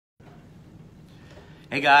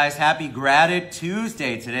Hey guys, happy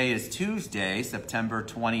GratiTUESDAY. Today is Tuesday, September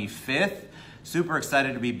 25th. Super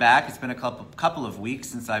excited to be back. It's been a couple of weeks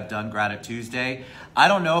since I've done GratiTUESDAY. I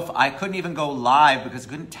don't know if I couldn't even go live because I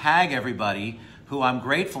couldn't tag everybody who I'm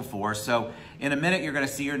grateful for. So in a minute, you're going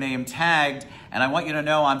to see your name tagged, and I want you to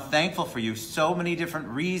know I'm thankful for you. So many different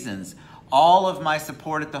reasons. All of my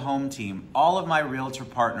support at the home team, all of my realtor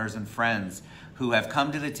partners and friends who have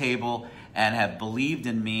come to the table and have believed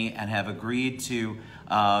in me and have agreed to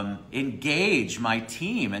engage my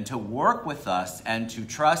team and to work with us and to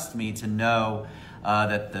trust me to know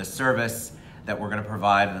that the service that we're going to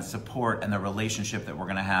provide and the support and the relationship that we're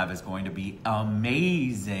going to have is going to be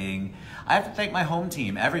amazing. I have to thank my home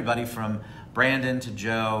team, everybody from Brandon to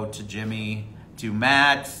Joe to Jimmy to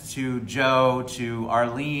Matt to Joe to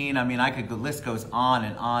Arlene. I mean, the list goes on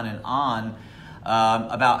and on and on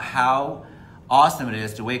about how awesome it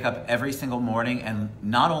is to wake up every single morning and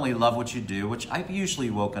not only love what you do, which I've usually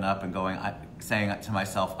woken up and saying to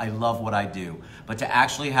myself, I love what I do, but to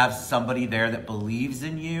actually have somebody there that believes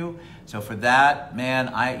in you. So for that,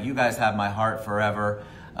 man, you guys have my heart forever.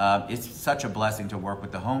 It's such a blessing to work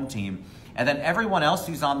with the home team. And then everyone else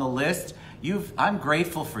who's on the list, I'm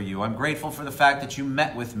grateful for you. I'm grateful for the fact that you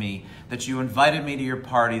met with me, that you invited me to your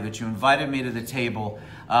party, that you invited me to the table,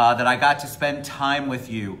 that I got to spend time with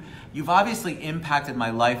you. You've obviously impacted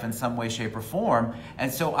my life in some way, shape, or form. And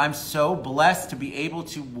so I'm so blessed to be able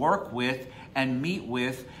to work with and meet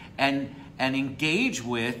with and engage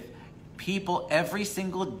with people every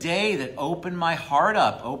single day that open my heart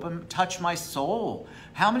up, touch my soul.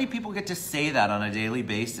 How many people get to say that on a daily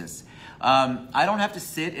basis? I don't have to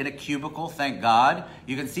sit in a cubicle, thank God.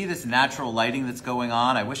 You can see this natural lighting that's going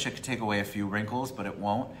on. I wish I could take away a few wrinkles, but it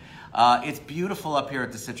won't. It's beautiful up here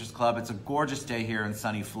at the Citrus Club. It's a gorgeous day here in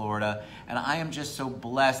sunny Florida, and I am just so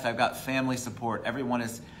blessed. I've got family support. Everyone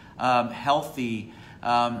is healthy.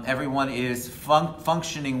 Everyone is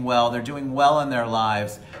functioning well. They're doing well in their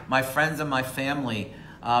lives. My friends and my family.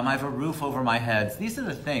 I have a roof over my head. These are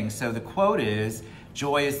the things. So the quote is,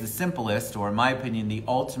 joy is the simplest, or in my opinion, the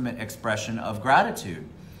ultimate expression of gratitude.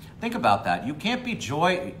 Think about that. You can't be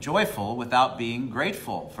joyful without being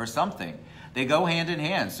grateful for something. They go hand in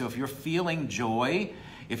hand. So if you're feeling joy,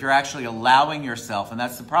 if you're actually allowing yourself, and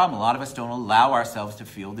that's the problem, a lot of us don't allow ourselves to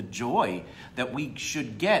feel the joy that we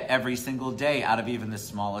should get every single day out of even the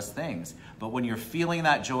smallest things. But when you're feeling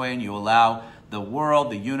that joy and you allow the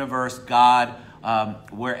world, the universe, God,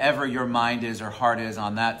 wherever your mind is or heart is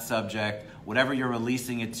on that subject, whatever you're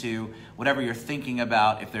releasing it to, whatever you're thinking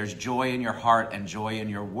about, if there's joy in your heart and joy in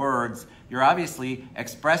your words, you're obviously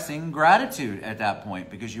expressing gratitude at that point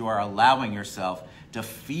because you are allowing yourself to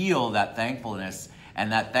feel that thankfulness.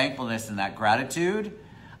 And that thankfulness and that gratitude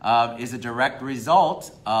is a direct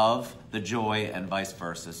result of the joy and vice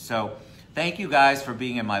versa. So thank you guys for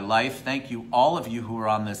being in my life. Thank you, all of you who are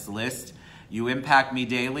on this list. You impact me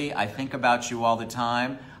daily. I think about you all the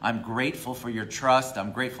time. I'm grateful for your trust.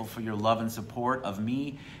 I'm grateful for your love and support of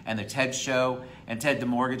me and the TED Show and Ted the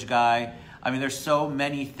Mortgage Guy. I mean, there's so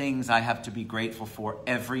many things I have to be grateful for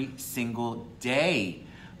every single day.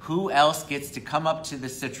 Who else gets to come up to the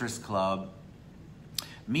Citrus Club,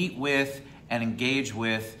 meet with and engage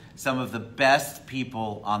with some of the best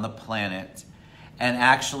people on the planet and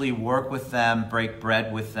actually work with them, break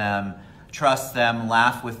bread with them, trust them,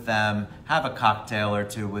 laugh with them, have a cocktail or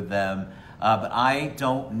two with them. But I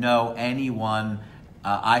don't know anyone.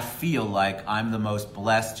 I feel like I'm the most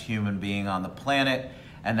blessed human being on the planet,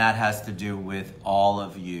 and that has to do with all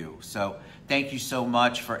of you. So thank you so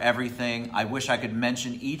much for everything. I wish I could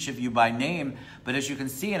mention each of you by name, but as you can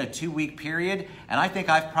see in a 2-week period, and I think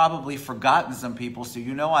I've probably forgotten some people, so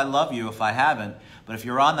you know I love you if I haven't, but if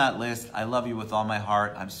you're on that list, I love you with all my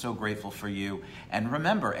heart. I'm so grateful for you. And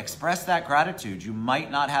remember, express that gratitude. You might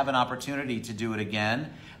not have an opportunity to do it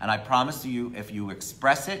again, and I promise you, if you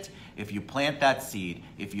express it, if you plant that seed,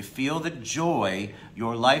 if you feel the joy,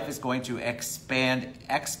 your life is going to expand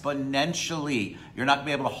exponentially. You're not going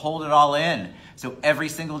to be able to hold it all in. So every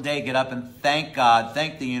single day, get up and thank God,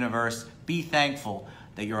 thank the universe, be thankful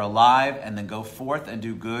that you're alive, and then go forth and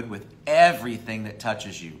do good with everything that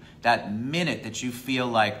touches you. That minute that you feel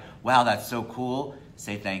like, wow, that's so cool,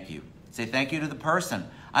 say thank you. Say thank you to the person.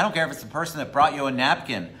 I don't care if it's the person that brought you a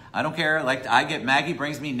napkin. I don't care, like Maggie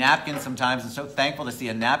brings me napkins sometimes. I'm so thankful to see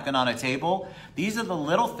a napkin on a table. These are the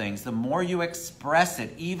little things. The more you express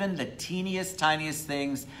it, even the teeniest, tiniest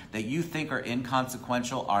things that you think are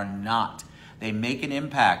inconsequential are not. They make an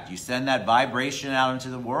impact. You send that vibration out into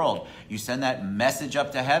the world. You send that message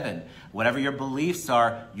up to heaven. Whatever your beliefs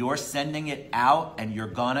are, you're sending it out and you're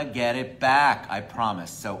gonna get it back, I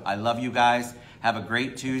promise. So I love you guys. Have a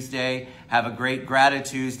great Tuesday. Have a great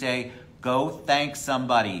GratiTUESDAY. Go thank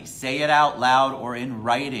somebody. Say it out loud or in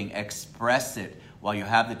writing. Express it while you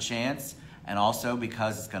have the chance, and also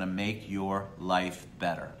because it's going to make your life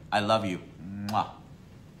better. I love you. Mwah.